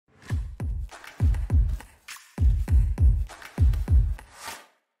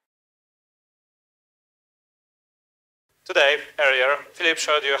Earlier, Philip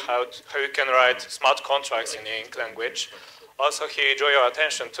showed you how you can write smart contracts in Ink language. Also, he drew your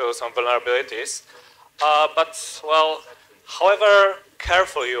attention to some vulnerabilities. Well, however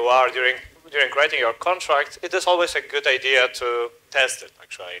careful you are during writing your contract, it is always a good idea to test it,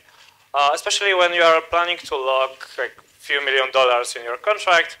 actually. Especially when you are planning to lock like a few $1 million in your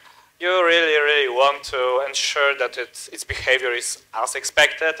contract, you really want to ensure that its behavior is as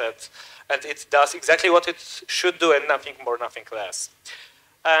expected and it does exactly what it should do and nothing more, nothing less.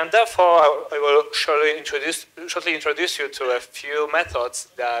 And therefore, I will shortly introduce you to a few methods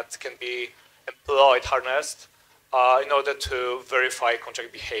that can be employed, harnessed, in order to verify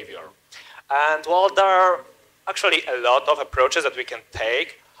contract behavior. And while there are actually a lot of approaches that we can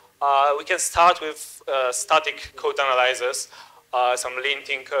take, we can start with static code analysis, some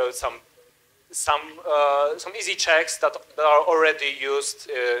linting code, some easy checks that are already used,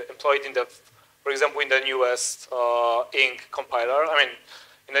 employed in for example, in the newest Ink compiler. I mean,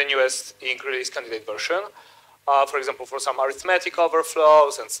 in the newest Ink release candidate version. For example, for some arithmetic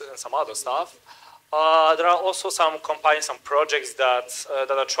overflows and some other stuff. There are also some companies, some projects that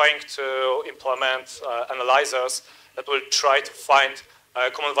are trying to implement analyzers that will try to find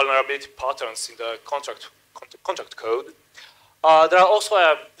common vulnerability patterns in the contract code. There are also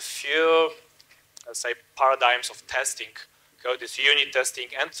a few, let's say, paradigms of testing code. This unit testing,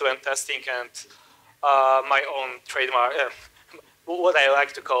 end-to-end testing, and my own trademark, what I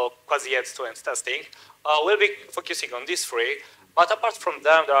like to call quasi-end-to-end testing. We'll be focusing on these three, but apart from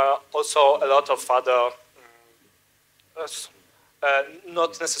them, there are also a lot of other,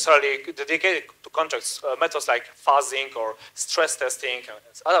 not necessarily dedicated to contracts, methods like fuzzing or stress testing and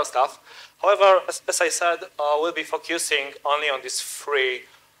other stuff. However, as I said, we'll be focusing only on these three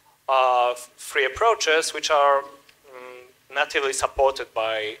approaches, which are natively supported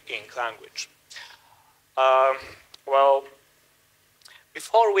by Ink language. Well,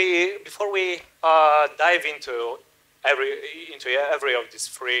 before we dive into every of these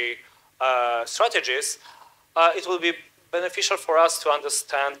three strategies, it will be beneficial for us to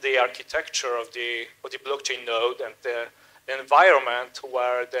understand the architecture of the blockchain node and the environment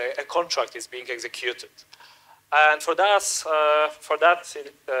where a contract is being executed. And for that,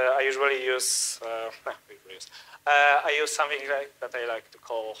 I usually use something that I like to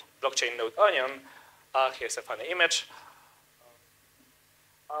call blockchain node onion. Here's a funny image.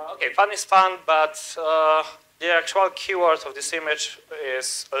 Okay, fun is fun, but the actual keyword of this image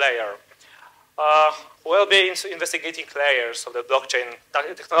is layer. We'll be investigating layers of the blockchain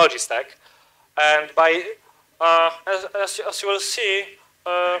technology stack, and as you will see,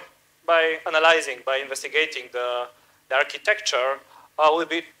 by investigating the architecture,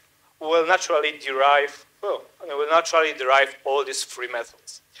 we'll naturally derive all these three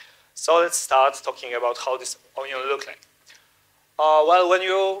methods. So let's start talking about how this onion looks like. Well, when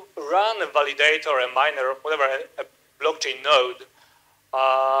you run a validator, a miner, whatever, a blockchain node,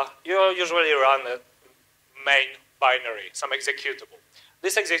 you usually run a main binary, some executable.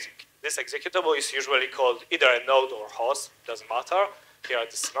 This executable is usually called either a node or host, doesn't matter. Here are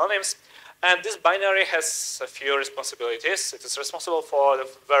the synonyms. And this binary has a few responsibilities. It is responsible for the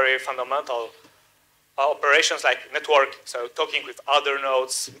very fundamental operations like networking, so talking with other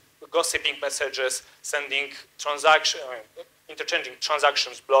nodes, gossiping messages, sending transactions, interchanging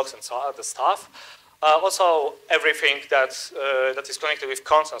transactions, blocks, and so other stuff. Also, everything that is connected with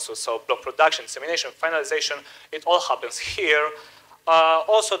consensus, so block production, dissemination, finalization, it all happens here.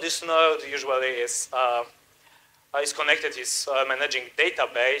 Also, this node usually is connected, is managing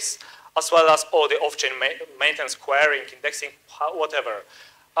database, as well as all the off-chain maintenance, querying, indexing, whatever.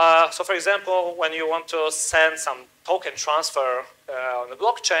 So, for example, when you want to send some token transfer on the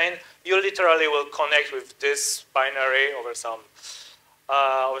blockchain, you literally will connect with this binary over some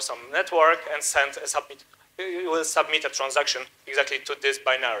network and you will submit a transaction exactly to this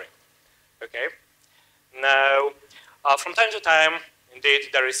binary. Okay. Now, from time to time, indeed,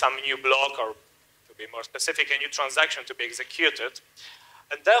 there is some new block, or to be more specific, a new transaction to be executed,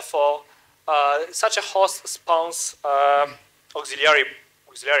 and therefore, such a host spawns auxiliary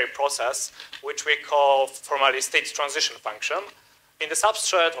process, which we call formally state transition function. In the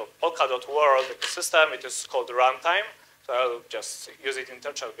Substrate or Polkadot world ecosystem, it is called runtime. So I'll just use it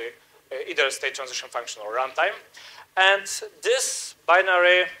interchangeably, either state transition function or runtime. And this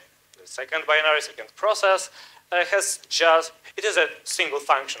binary, the second process, it is a single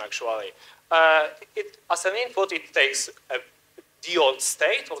function actually. As an input, it takes the old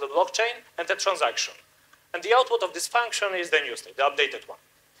state of the blockchain and the transaction. And the output of this function is the new state, the updated one.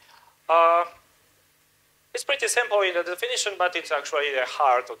 It's pretty simple in the definition, but it's actually the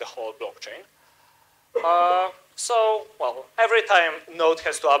heart of the whole blockchain. So, well, every time node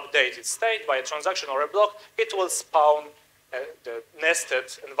has to update its state by a transaction or a block, it will spawn the nested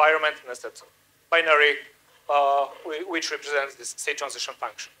environment, nested binary, which represents this state transition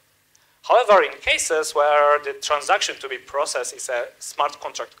function. However, in cases where the transaction to be processed is a smart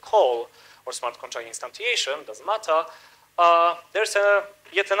contract call or smart contract instantiation, doesn't matter, there's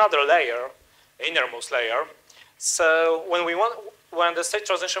yet another layer, innermost layer. So when the state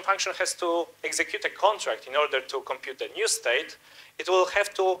transition function has to execute a contract in order to compute the new state, it will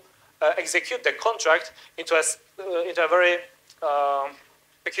have to execute the contract into a very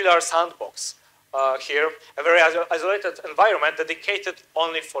peculiar sandbox. Here, a very isolated environment dedicated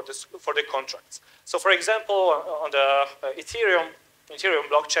only for the contracts. So, for example, on the Ethereum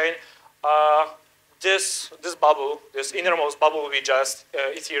blockchain, this bubble, this innermost bubble, will be just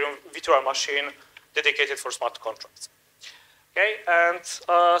Ethereum virtual machine dedicated for smart contracts. Okay, and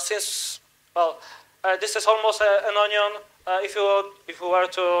since this is almost an onion, if you were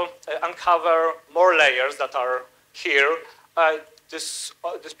to uncover more layers that are here, this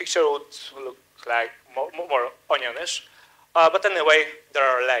picture would look like more onionish, but anyway, there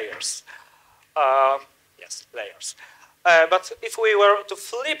are layers. Yes, layers. But if we were to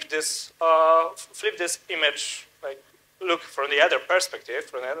flip this image, like look from the other perspective,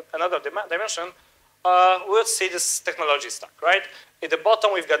 from another dimension, we would see this technology stack, right? At the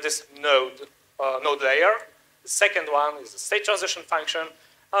bottom, we've got this node layer. The second one is the state transition function.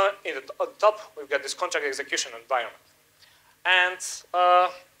 On the top, we've got this contract execution environment. And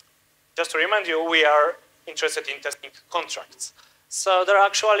just to remind you, we are interested in testing contracts. So there are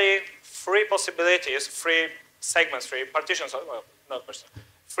actually three possibilities, three segments, three partitions, well, not partitions,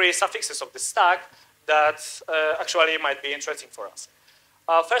 three suffixes of the stack that actually might be interesting for us.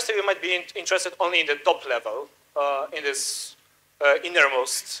 Firstly, we might be interested only in the top level, in this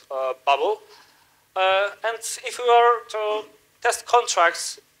innermost bubble. And if we were to test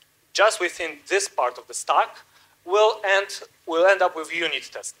contracts just within this part of the stack, we'll end up with unit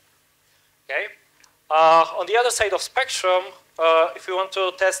testing. Okay. On the other side of spectrum, if we want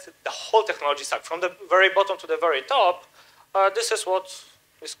to test the whole technology stack from the very bottom to the very top, this is what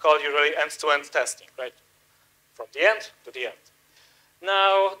is called usually end-to-end testing, right? From the end to the end.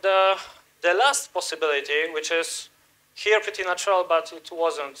 Now, the last possibility, which is here pretty natural, but it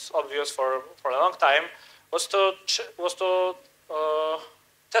wasn't obvious for a long time, was to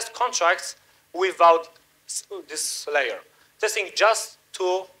test contracts without this layer, testing just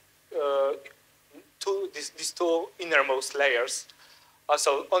these two innermost layers.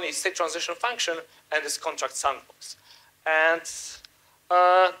 So only state transition function and this contract sandbox. And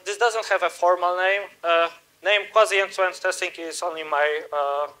this doesn't have a formal name. Name quasi end-to-end testing is only my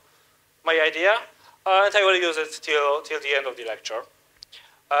idea, and I will use it till the end of the lecture.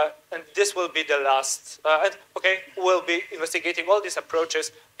 And this will be the last. Okay, we'll be investigating all these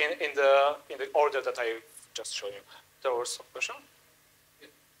approaches in the order that I just showed you. There was some question.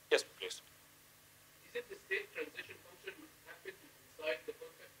 Yes, please. Is it the state transition function happened inside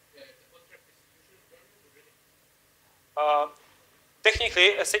the contract execution environment already?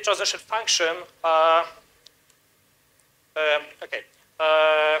 Technically, a state transition function. Okay.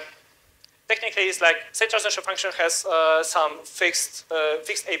 Technically, it's like state transition function has some fixed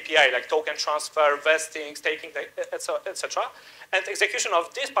API, like token transfer, vesting, staking, etc. And execution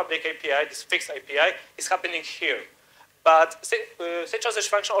of this public API, this fixed API, is happening here. But state transition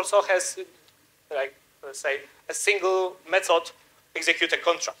function also has, like, let's say, a single method execute a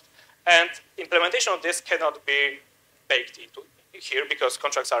contract. And implementation of this cannot be baked into here because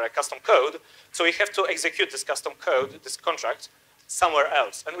contracts are a custom code. So we have to execute this custom code, this contract, somewhere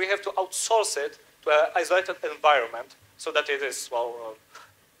else. And we have to outsource it to an isolated environment so that it is, well...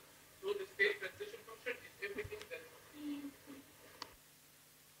 So the state transition function is everything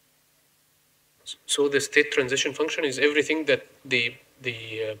that So the state transition function is everything that the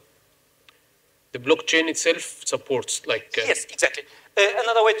blockchain itself supports, like... Yes, exactly.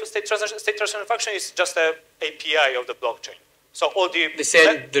 Another way to state transition function is just an API of the blockchain. So all the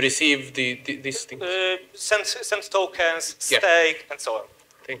send, the receive, these things. Send tokens, stake, and so on.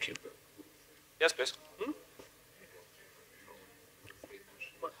 Thank you. Yes, please.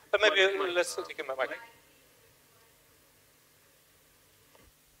 Maybe let's take a mic.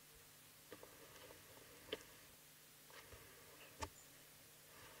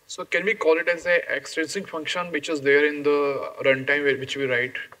 So can we call it as an extrinsic function which is there in the runtime which we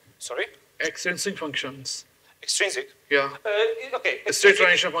write? Sorry? Extrinsic functions. Extrinsic? Yeah. Okay. State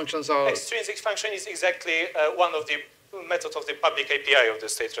transition functions are... Extrinsic function is exactly one of the methods of the public API of the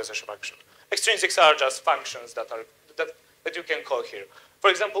state transition function. Extrinsics are just functions that you can call here. For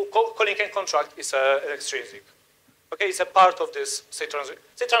example, calling a contract is an extrinsic. Okay, it's a part of this state transition.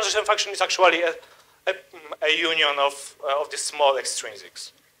 State transition function is actually a union of these small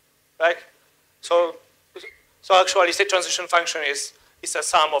extrinsics, right? So actually, state transition function is a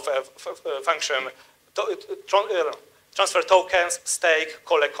sum of a function, transfer tokens, stake,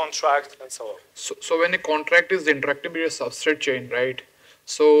 call a contract, and so on. So when a contract is interactive with a substrate chain, right?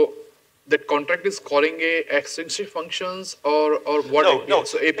 So that contract is calling a extrinsic functions or what? No, API? no.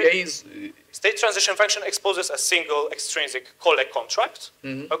 So API is State transition function exposes a single extrinsic call a contract,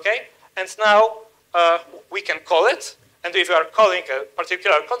 okay? And now we can call it, and if you are calling a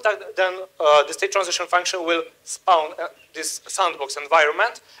particular contract, then the state transition function will spawn this sandbox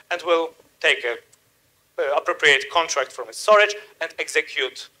environment and will take a appropriate contract from its storage and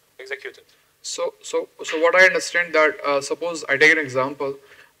execute it. So what I understand that suppose I take an example.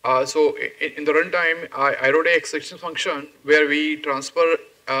 So in the runtime, I wrote a extraction function where we transfer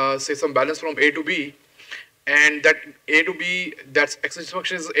say some balance from A to B, and that A to B, that extraction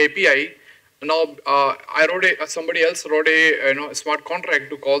function is API. Now I wrote somebody else wrote a smart contract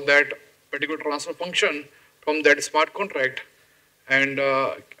to call that particular transfer function from that smart contract, and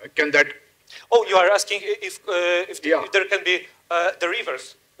can that? Oh, you are asking if Yeah. there can be the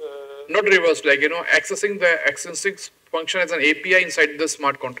reverse. Not reverse, like accessing the extrinsic function as an API inside the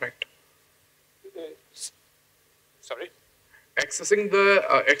smart contract. Sorry? Accessing the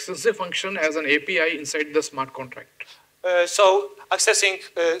extrinsic function as an API inside the smart contract. So accessing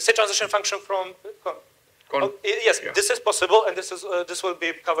state transition function from yes, Yeah. this is possible, and this will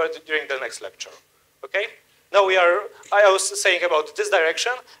be covered during the next lecture. Okay. Now I was saying about this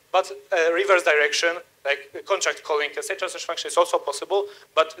direction, but reverse direction, like contract calling a state transition function, is also possible,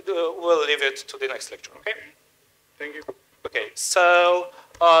 but we'll leave it to the next lecture. Okay. Thank you. Okay, so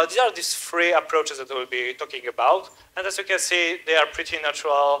these are these three approaches that we'll be talking about, and as you can see, they are pretty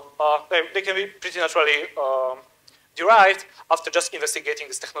natural. They can be pretty naturally derived after just investigating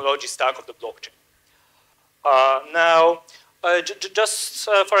this technology stack of the blockchain. Now, just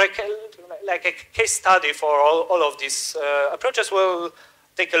for a case study for all of these approaches, we'll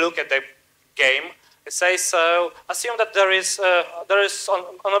take a look at the game. It says, so assume that there is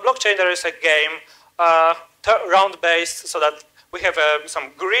on a blockchain there is a game round-based, so that we have some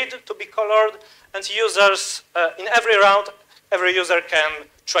grid to be colored, and users in every round, every user can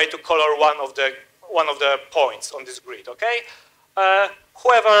try to color one of the points on this grid. Okay,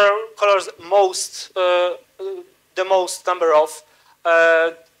 whoever colors the most number of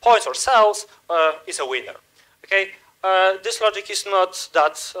points or cells is a winner. Okay, this logic is not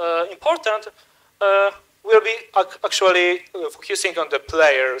that important. We'll be actually focusing on the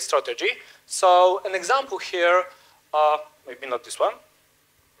player strategy. So an example here, maybe not this one.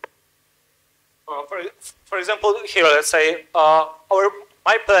 For example, here, let's say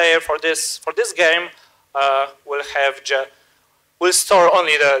my player for this game will store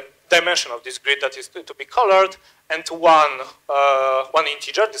only the dimension of this grid that is to be colored, and one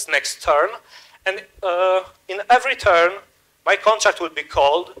integer, this next turn. And in every turn, my contract will be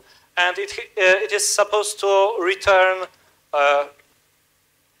called, and it is supposed to return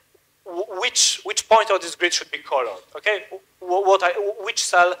which point of this grid should be colored. Okay, which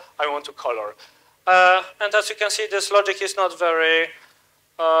cell I want to color. And as you can see, this logic is not very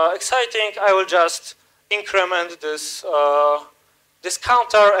exciting. I will just increment this this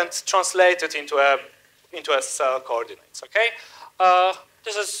counter and translate it into a cell coordinates. Okay,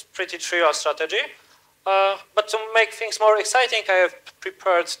 this is pretty trivial strategy. But to make things more exciting, I have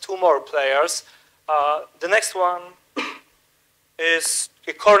prepared two more players. The next one is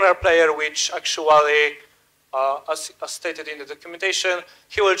a corner player, which actually, as stated in the documentation,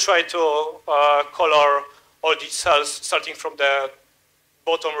 he will try to color all these cells starting from the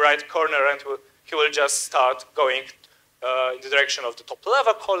bottom right corner, and he will just start going in the direction of the top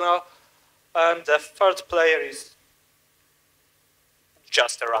left corner. And the third player is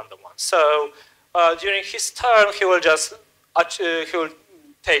just a random one. So during his turn, he will just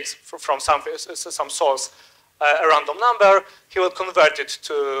take from some source a random number. He will convert it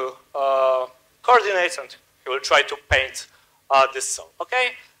to coordinates, and he will try to paint this cell.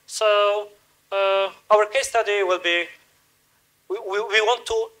 Okay, so our case study will be we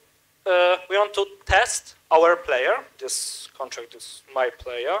want to test our player. This contract is my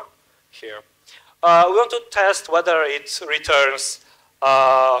player here. We want to test whether it returns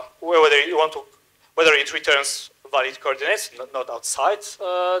whether it returns valid coordinates, not outside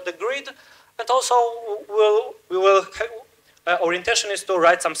the grid, and also our intention is to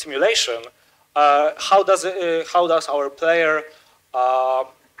write some simulation. How does our player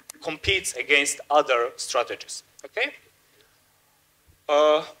compete against other strategies? Okay.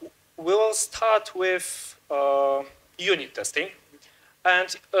 We will start with unit testing.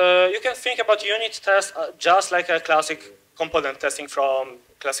 And you can think about unit tests just like a classic component testing from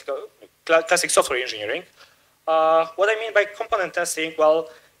classic software engineering. What I mean by component testing, well,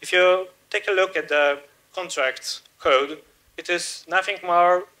 if you take a look at the contract code, it is nothing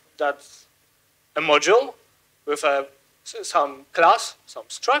more than a module with some class, some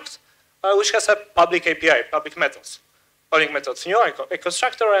struct, which has a public API, public methods. Calling methods new, a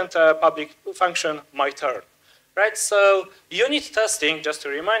constructor, and a public function, my turn. Right, so unit testing, just to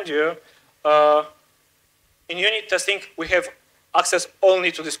remind you, in unit testing, we have access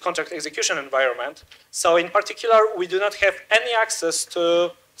only to this contract execution environment. So in particular, we do not have any access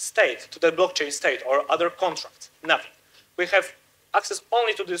to state, to the blockchain state or other contracts, nothing. We have access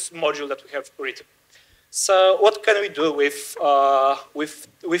only to this module that we have written. So what can we do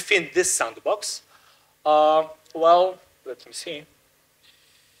within this sandbox? Well, let me see.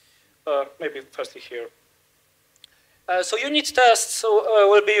 Maybe firstly here. So unit tests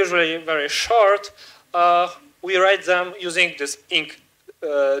will be usually very short. We write them using this inc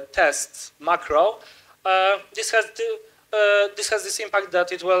tests macro. This has this impact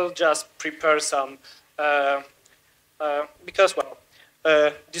that it will just prepare some because well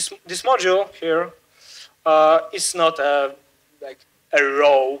this module here is not like a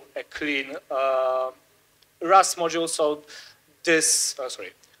raw, a clean Rust module. So this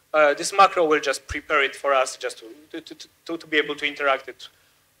this macro will just prepare it for us just to be able to interact it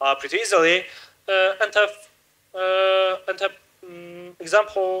pretty easily. And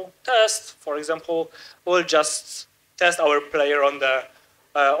example test, for example, will just test our player on the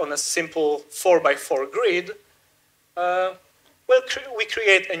on a simple 4x4 grid. We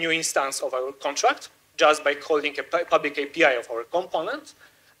create a new instance of our contract just by calling a public API of our component,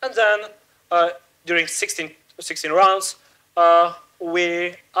 and then during 16 rounds,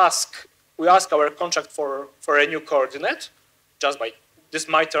 we ask our contract for a new coordinate, just by this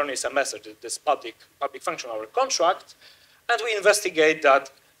my turn is a message, this public function of our contract, and we investigate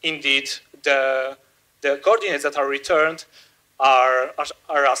that indeed the coordinates that are returned are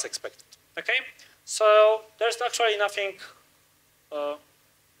as expected. Okay, so there's actually nothing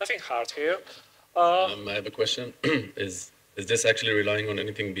hard here. I have a question. Is this actually relying on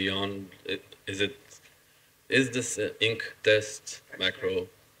anything beyond? Is this inc test macro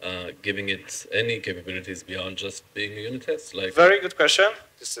giving it any capabilities beyond just being a unit test? Like, very good question.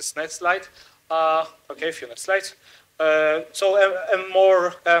 This is next slide. Okay, a few next slides. So a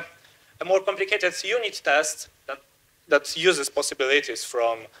more complicated unit test that uses possibilities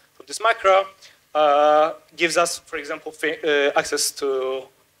from this macro gives us, for example, access to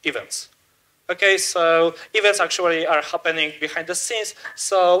events. Okay, so events actually are happening behind the scenes.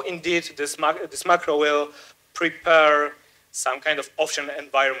 So indeed, this macro will prepare some kind of option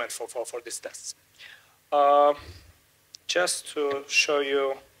environment for these tests. Just to show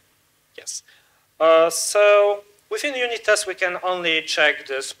you, yes. So within unit tests, we can only check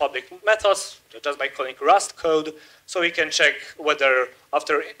this public methods just by calling Rust code. So we can check whether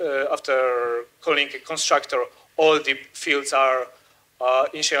after calling a constructor, all the fields are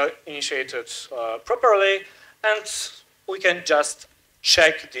initiated properly, and we can just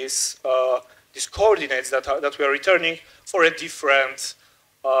check these coordinates that we are returning for a different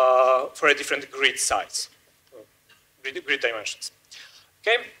grid size, grid dimensions.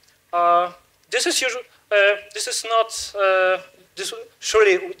 Okay, this is usually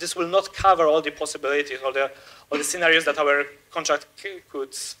surely this will not cover all the possibilities or the scenarios that our contract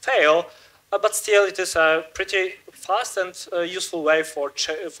could fail, but still it is a pretty fast and useful way for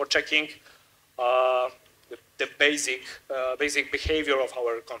checking the basic behavior of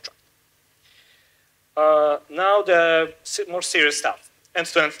our contract. Now the more serious stuff,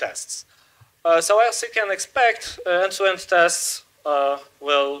 end-to-end tests. So as you can expect, end-to-end tests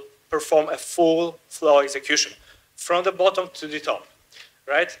will perform a full flow execution from the bottom to the top,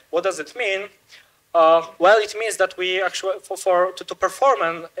 right? What does it mean? Well, it means that we actually, to perform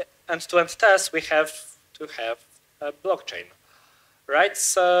an end-to-end test, we have to have a blockchain, right?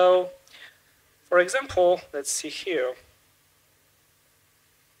 So, for example, let's see here.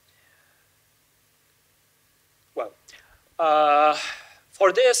 Well,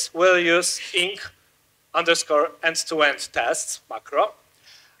 for this, we'll use inc_end-to-end tests macro,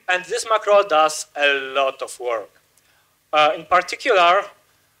 and this macro does a lot of work. In particular,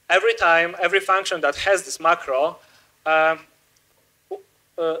 every function that has this macro, there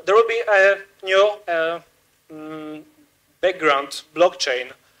will be a new background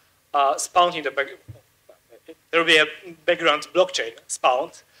blockchain spawned in the back. There will be a background blockchain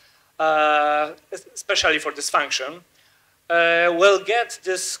spawned, especially for this function. will get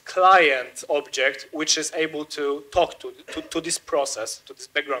this client object, which is able to talk to this process, to this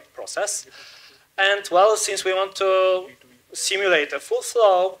background process. And well, since we want to simulate a full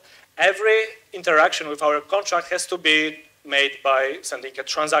flow, every interaction with our contract has to be made by sending a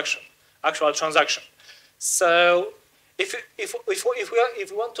transaction, actual transaction. So if we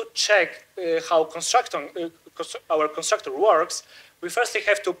want to check how our constructor works, we firstly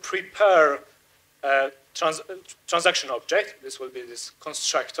have to prepare a transaction object. This will be this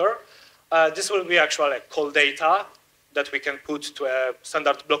constructor. This will be actually a call data that we can put to a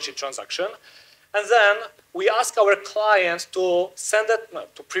standard blockchain transaction. And then we ask our client to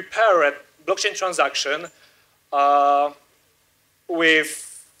to prepare a blockchain transaction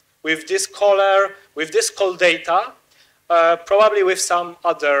with this caller, with this call data, probably with some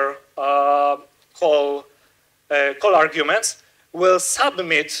other call arguments. We'll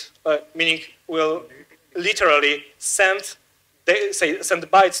submit, meaning we'll literally send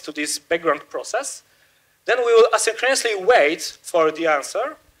bytes to this background process. Then we will asynchronously wait for the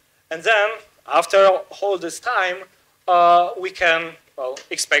answer, and then after all this time, we can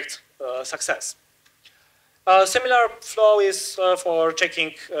expect success. Similar flow is for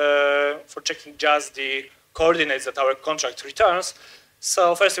checking just the coordinates that our contract returns.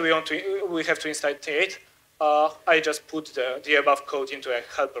 So first we have to instantiate. I just put the above code into a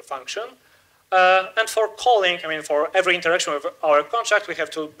helper function. And for calling, I mean, for every interaction with our contract, we have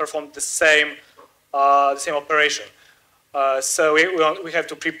to perform the same operation. So we have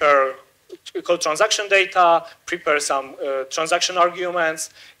to prepare call transaction data, prepare some transaction arguments,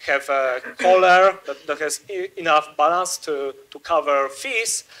 have a caller that has enough balance to cover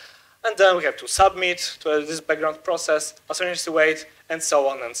fees, and then we have to submit to this background process, asynchronously wait, and so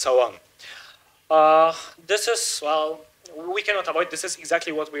on and so on. This is, well, we cannot avoid, this is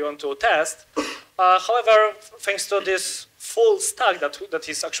exactly what we want to test. However, thanks to this full stack that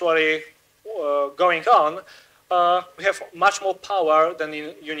is actually going on, we have much more power than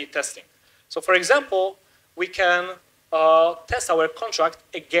in unit testing. So for example, we can test our contract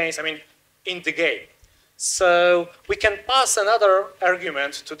against, in the game. So we can pass another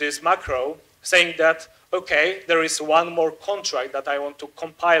argument to this macro saying that, okay, there is one more contract that I want to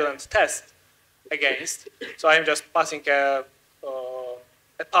compile and test against. So I'm just passing a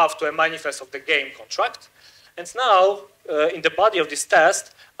path to a manifest of the game contract. And now, in the body of this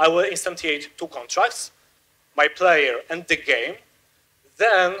test, I will instantiate two contracts, my player and the game.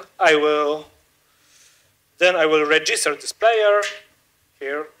 Then I will register this player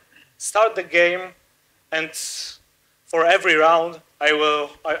here, start the game, and for every round I will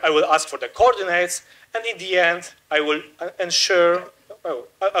ask for the coordinates, and in the end I will ensure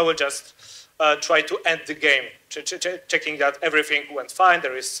I will just try to end the game, checking that everything went fine,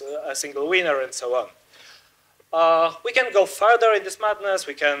 there is a single winner, and so on. We can go further in this madness.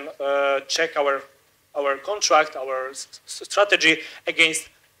 We can check our contract, our strategy against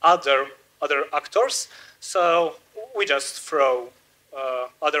other actors. So we just throw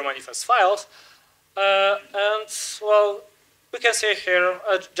other manifest files, and well, we can see here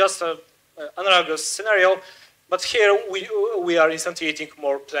just an analogous scenario, but here we are instantiating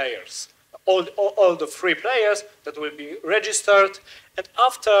more players. All the 3 players that will be registered, and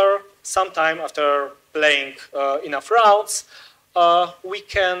after some time, after playing enough rounds, we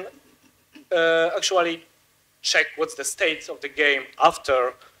can actually check what's the state of the game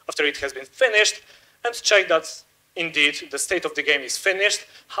after it has been finished, and check that indeed the state of the game is finished.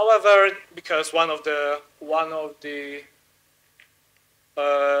 However, because one of the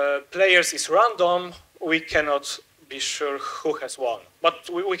players is random, we cannot be sure who has won, but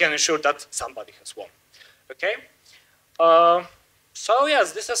we can ensure that somebody has won. Okay. So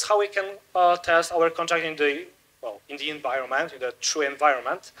yes, this is how we can test our contract in the environment, in the true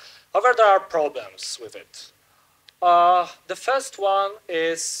environment. However, there are problems with it. The first one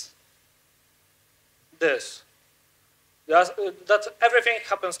is this, that everything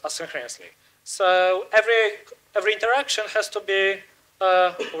happens asynchronously. So every interaction has to be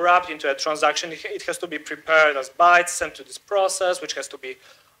wrapped into a transaction. It has to be prepared as bytes, sent to this process, which has to be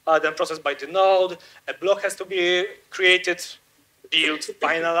then processed by the node. A block has to be created, built,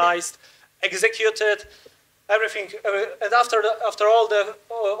 finalized, executed. Everything, and after all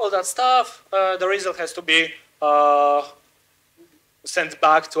that stuff, the result has to be sent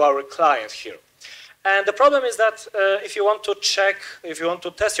back to our client here. And the problem is that if you want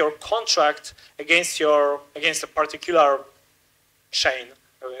to test your contract against a particular chain,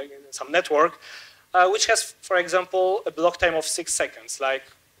 some network, which has, for example, a block time of 6 seconds, like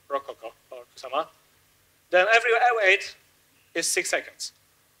Rococo or Kusama, then every wait is 6 seconds.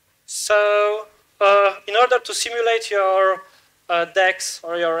 So in order to simulate your DEX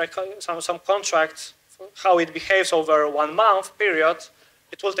or your some contract, how it behaves over 1 month period,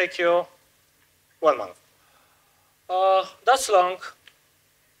 it will take you 1 month. That's long,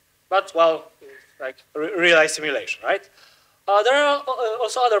 but well, like real-life simulation, right? There are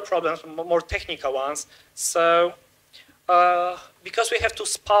also other problems, more technical ones. So, because we have to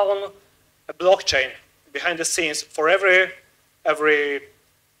spawn a blockchain behind the scenes for every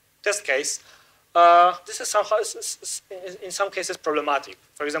test case, this is somehow, in some cases, problematic.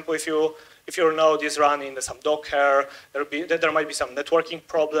 For example, if your node is running some Docker, there might be some networking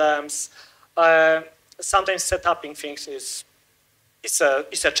problems. Sometimes setuping things is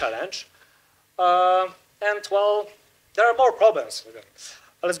a challenge. And well, there are more problems.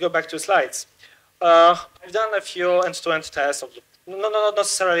 Let's go back to slides. I've done a few end-to-end tests of not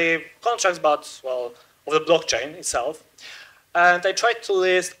necessarily contracts, but well, of the blockchain itself. And I tried to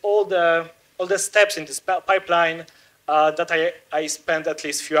list all the steps in this pipeline that I spent at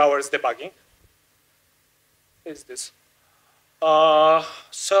least a few hours debugging. Is this?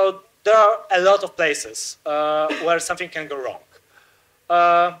 So there are a lot of places where something can go wrong.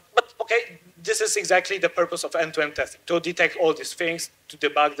 But okay, this is exactly the purpose of end-to-end testing, to detect all these things, to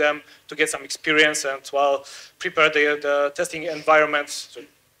debug them, to get some experience, and well, prepare the testing environment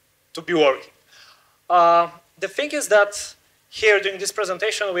to be working. The thing is that here during this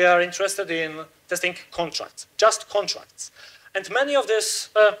presentation, we are interested in testing contracts, just contracts. And many of this,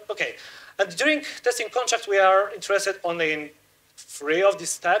 okay, and during testing contracts, we are interested only in 3 of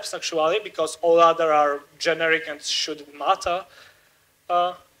these steps, actually, because all other are generic and shouldn't matter.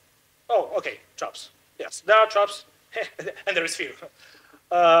 Oh, okay, traps. Yes, there are traps, and there is fear.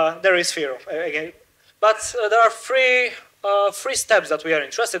 There is fear, again. But there are three steps that we are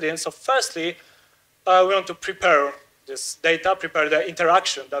interested in. So firstly, we want to prepare this data, prepare the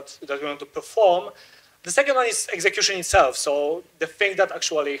interaction that we want to perform. The second one is execution itself. So the thing that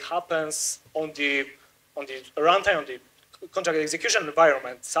actually happens on the runtime, on the contract execution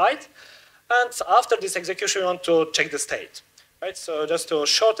environment side. And after this execution, we want to check the state. Right? So just to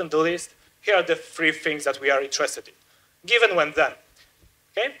shorten the list, here are the 3 things that we are interested in, given when then.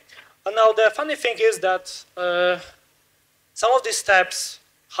 Okay? And now the funny thing is that some of these steps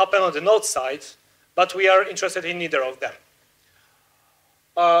happen on the node side, but we are interested in neither of them.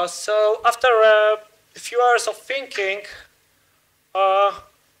 So after a few hours of thinking,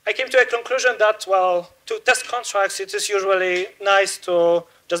 I came to a conclusion that, well, to test contracts, it is usually nice to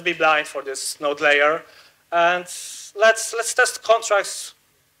just be blind for this node layer. And let's test contracts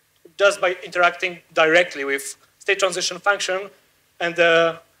just by interacting directly with state transition function and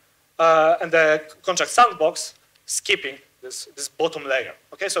the contract sandbox, skipping this bottom layer.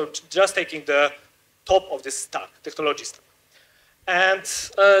 Okay, so just taking the top of this stack, technology stack. And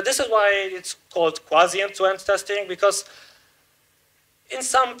this is why it's called quasi end-to-end testing, because in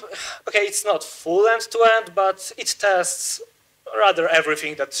some, okay, it's not full end-to-end, but it tests rather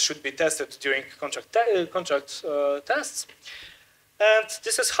everything that should be tested during contract tests. And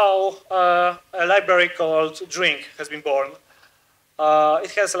this is how a library called Drink has been born.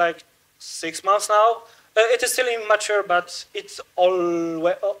 It has like 6 months now. It is still immature, but it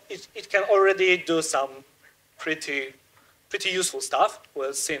can already do some pretty useful stuff.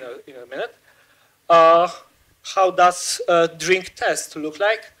 We'll see in a minute. How does a Drink test look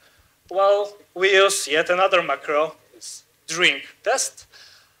like? Well, we use yet another macro, this Drink test.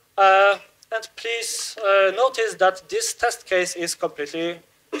 And please notice that this test case is completely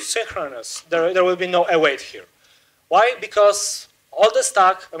synchronous. There will be no await here. Why? Because all the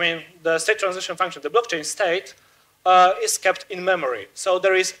stack, I mean, the state transition function, the blockchain state, is kept in memory. So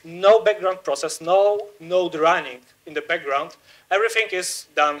there is no background process, no node running in the background. Everything is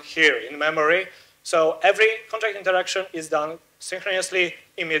done here in memory. So every contract interaction is done synchronously,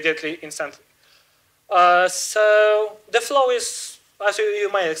 immediately, instantly. So the flow is, as you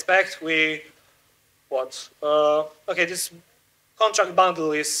might expect, okay, this contract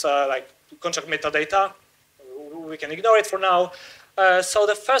bundle is like contract metadata. We can ignore it for now. So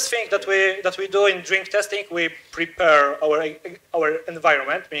the first thing that we do in Drink testing, we prepare our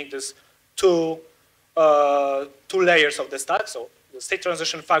environment, meaning this two layers of the stack. So the state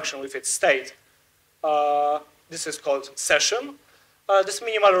transition function with its state. This is called session. This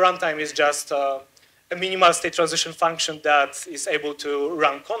minimal runtime is just a minimal state transition function that is able to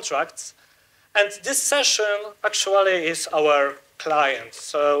run contracts. And this session actually is our client.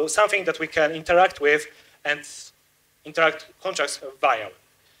 So something that we can interact with and interact contracts via.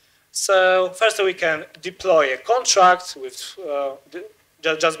 So first we can deploy a contract with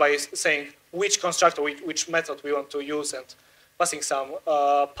just by saying which constructor, which method we want to use and passing some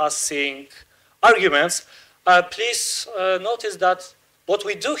arguments, please notice that what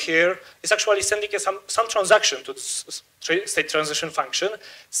we do here is actually sending some transaction to this state transition function.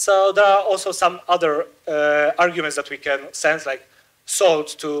 So there are also some other arguments that we can send, like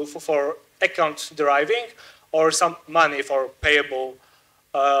salt for account deriving, or some money for payable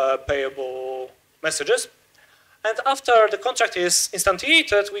messages. And after the contract is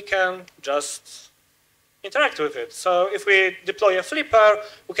instantiated, we can just interact with it. So if we deploy a flipper,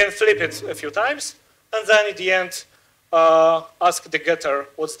 we can flip it a few times, and then at the end, ask the getter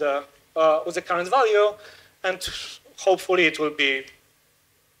what's the current value, and hopefully it will be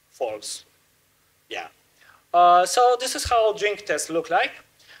false. Yeah. So this is how drink tests look like.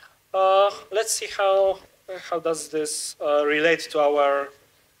 Let's see how does this relate to our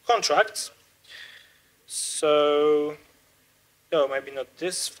contracts. So, no, maybe not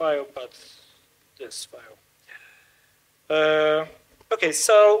this file, but this file. Okay,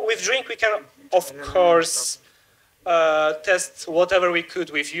 so with drink we can, of course, test whatever we could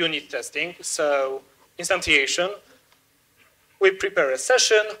with unit testing. So, instantiation, we prepare a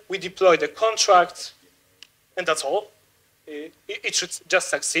session, we deploy the contract, and that's all. It should just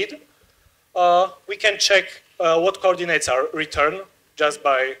succeed. We can check what coordinates are returned just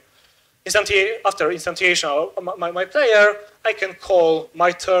by after instantiation of my player. I can call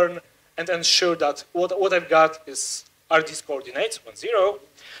my turn and ensure that what I've got are these coordinates, 1, 0.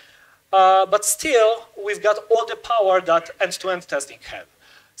 But still, we've got all the power that end-to-end testing had.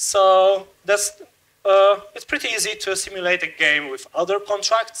 So it's pretty easy to simulate a game with other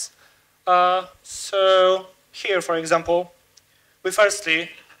contracts. So here, for example, we firstly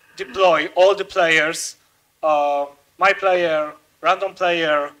deploy all the players, my player, random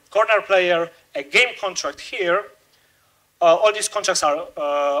player, corner player, a game contract here. All these contracts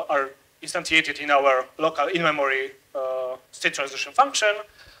are instantiated in our local in-memory state transition function.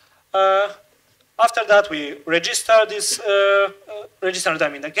 After that, we register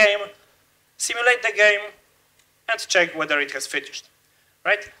them in the game, simulate the game, and check whether it has finished.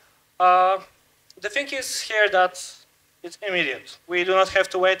 Right? The thing is here that it's immediate. We do not have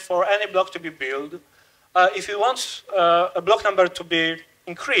to wait for any block to be built. If you want a block number to be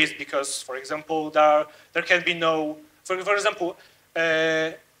increased, because, for example, there can be no, for example,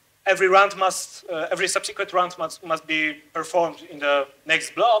 every subsequent round must be performed in the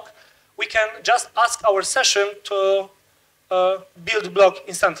next block, we can just ask our session to build block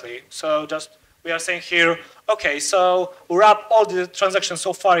instantly. So we are saying here, okay, so wrap all the transactions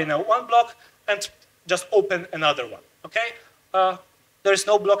so far in one block and just open another one. Okay, there is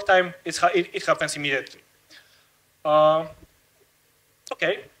no block time. It happens immediately.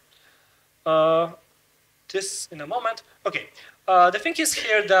 Okay, this in a moment. Okay, the thing is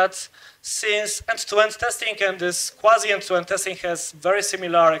here that since end-to-end testing and this quasi-end-to-end testing has very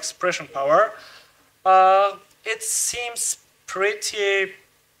similar expression power, it seems pretty.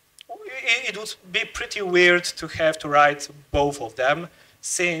 It would be pretty weird to have to write both of them,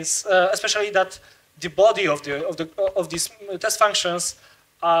 since especially that the body of these test functions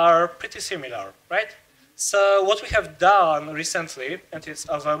are pretty similar, right? So what we have done recently, and it's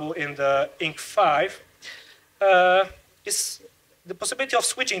available in the Inc. 5, is the possibility of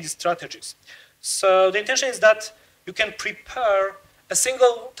switching these strategies. So the intention is that you can prepare a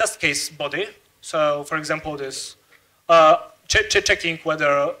single test case body. So for example, this checking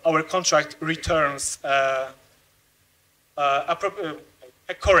whether our contract returns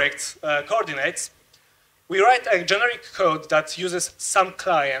correct coordinates. We write a generic code that uses some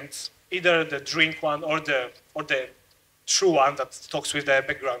client, either the drink one or the true one that talks with the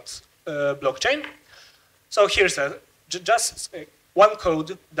background blockchain. So here's just one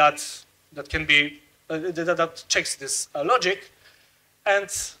code that can be that checks this logic, and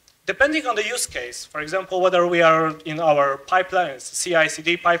depending on the use case, for example, whether we are in our pipelines,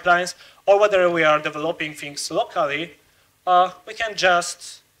 CI/CD pipelines, or whether we are developing things locally, we can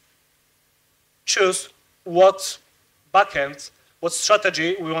just choose what backend, what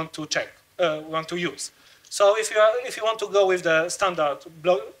strategy we want to use. So if you want to go with the standard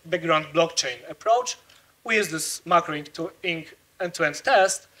background blockchain approach, we use this macro Inc. end-to-end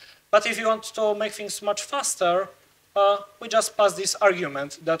test. But if you want to make things much faster, we just pass this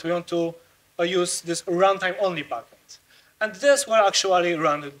argument that we want to use this runtime only backend. And this will actually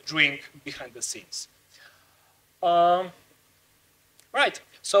run the drink behind the scenes. Right,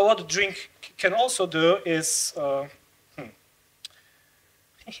 so what drink can also do is,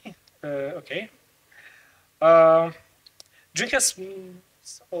 okay. Drink has,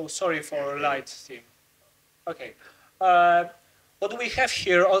 oh, sorry for light theme. Okay. What we have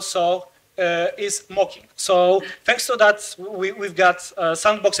here also is mocking. So thanks to that, we've got a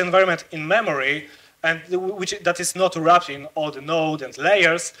sandbox environment in memory, and that is not wrapped in all the node and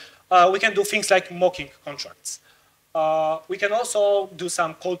layers. We can do things like mocking contracts. We can also do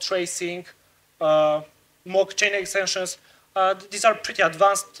some code tracing, mock chain extensions. These are pretty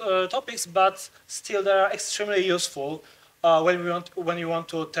advanced topics, but still they are extremely useful when you want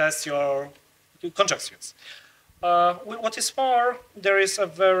to test your contract suites. What is more, there is a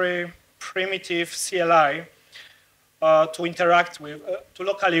very primitive CLI to interact with, to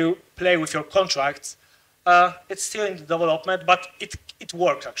locally play with your contracts. It's still in the development, but it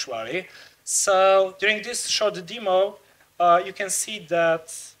works actually. So during this short demo, you can see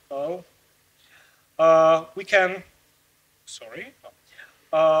that we can. Sorry,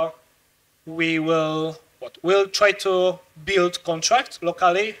 we'll try to build contract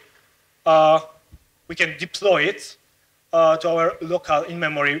locally. We can deploy it to our local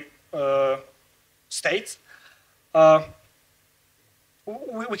in-memory state.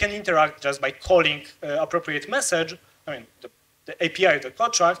 We can interact just by calling appropriate message. I mean, the API of the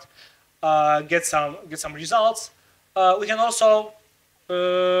contract, get some results. We can also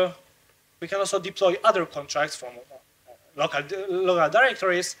deploy other contracts from local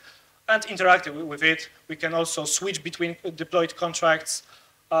directories and interact with it. We can also switch between deployed contracts.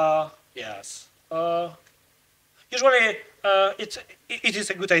 Yes. Usually, it is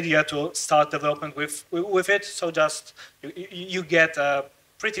a good idea to start development with it. So just you get a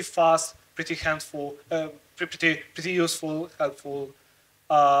pretty fast, pretty useful, helpful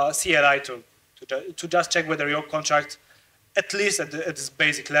CLI to just check whether your contract, at least at this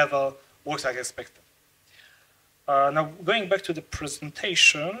basic level, works like expected. Now going back to the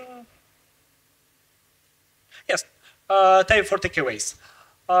presentation. Yes, time for takeaways.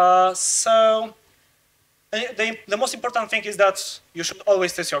 So the most important thing is that you should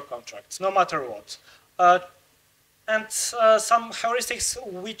always test your contracts, no matter what. And some heuristics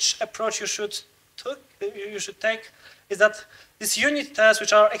which approach you should take is that these unit tests,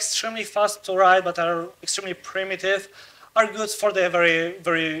 which are extremely fast to write but are extremely primitive, are good for the very,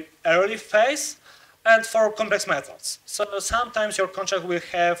 very early phase and for complex methods. So sometimes your contract will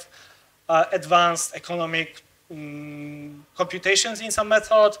have advanced economic computations in some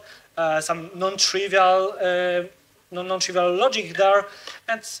method, some non-trivial logic there,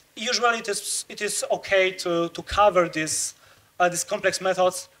 and usually it is okay to cover these complex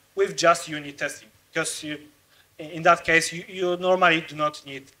methods with just unit testing, because in that case you normally do not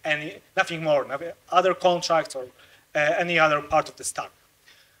need nothing more, other contracts or any other part of the stack.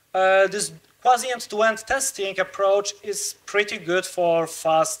 This quasi-end-to-end testing approach is pretty good for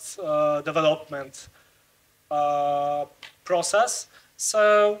fast development process.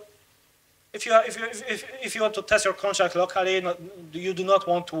 So if you want to test your contract locally, you do not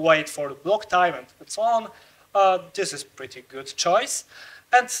want to wait for the block time and so on, this is pretty good choice.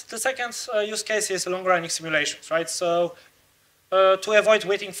 And the second use case is long-running simulations, right? So to avoid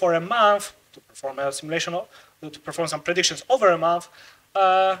waiting for a month to perform a simulation, to perform some predictions over a month,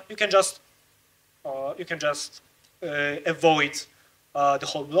 you can just avoid the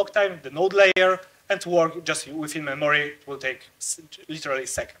whole block time, the node layer, and to work just within memory. It will take literally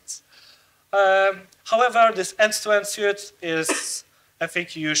seconds. However, this end-to-end suite is, I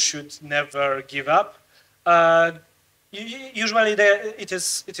think you should never give up. Usually it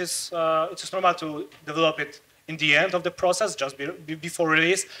is normal to develop it in the end of the process, just before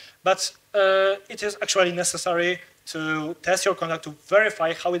release, but it is actually necessary to test your contract to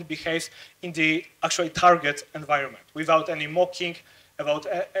verify how it behaves in the actual target environment without any mocking,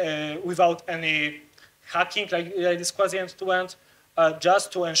 without any hacking like this quasi end-to-end,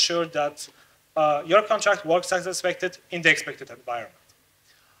 just to ensure that your contract works as expected in the expected environment.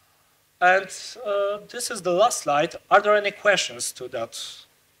 And this is the last slide. Are there any questions to that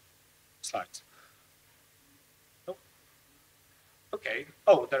slide? No? Okay.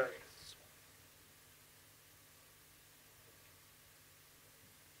 Oh, there is.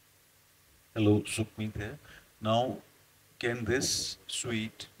 Hello, Sukhmeet here. Now, can this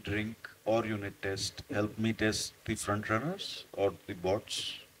suite, drink, or unit test help me test the front runners or the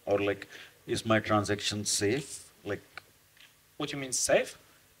bots? Or like, is my transaction safe? Like, what do you mean safe?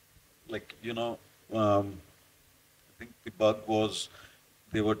 Like, you know, I think the bug was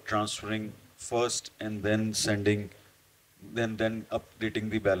they were transferring first and then sending, then updating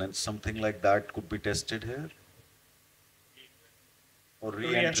the balance. Something like that could be tested here. Or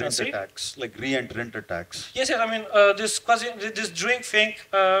re-entrant attacks, like re-entrant attacks. Yes, I mean this drink thing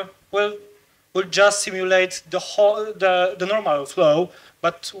will just simulate the normal flow,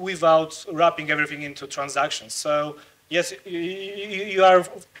 but without wrapping everything into transactions. So yes,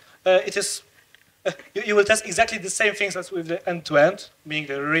 it is you will test exactly the same things as with the end-to-end, meaning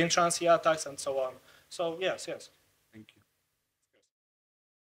the reentrancy attacks and so on. So yes, yes.